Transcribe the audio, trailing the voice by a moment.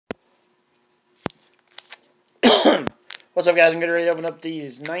What's up, guys? I'm getting ready to open up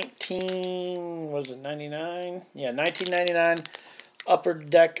these 99? Yeah, 1999 Upper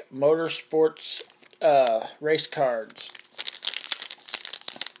Deck Motorsports race cards.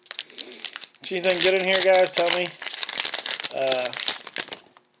 See anything good in here, guys? Tell me.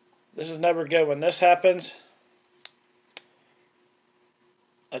 This is never good when this happens.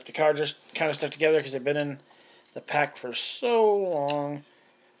 Like the cards just kind of stuck together because they've been in the pack for so long.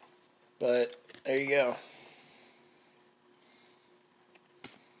 But there you go.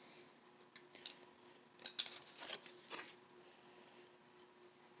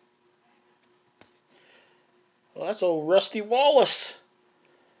 Well, that's old Rusty Wallace.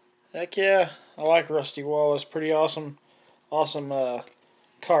 Heck yeah, I like Rusty Wallace. Pretty awesome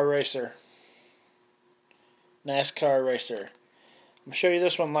car racer. NASCAR racer. I'm going to show you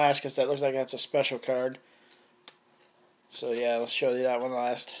this one last because that looks like that's a special card. So yeah, let's show you that one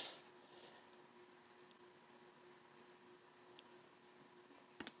last.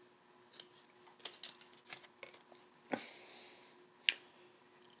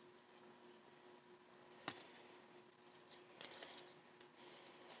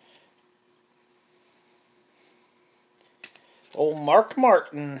 Old Mark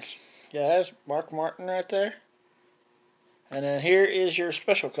Martin. Yeah, that's Mark Martin right there. And then here is your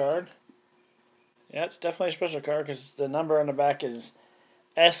special card. Yeah, it's definitely a special card because the number on the back is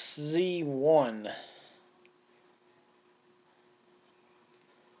SZ1.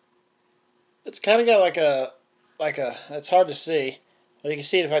 It's kind of got like a, it's hard to see. Well, you can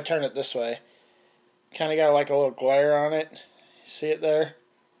see it if I turn it this way. Kind of got like a little glare on it. You see it there?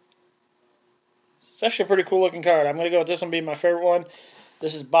 It's actually a pretty cool looking card. I'm going to go with this one being my favorite one.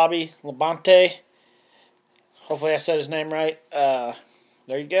 This is Bobby Labonte. Hopefully I said his name right. There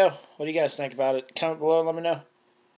you go. What do you guys think about it? Comment below and let me know.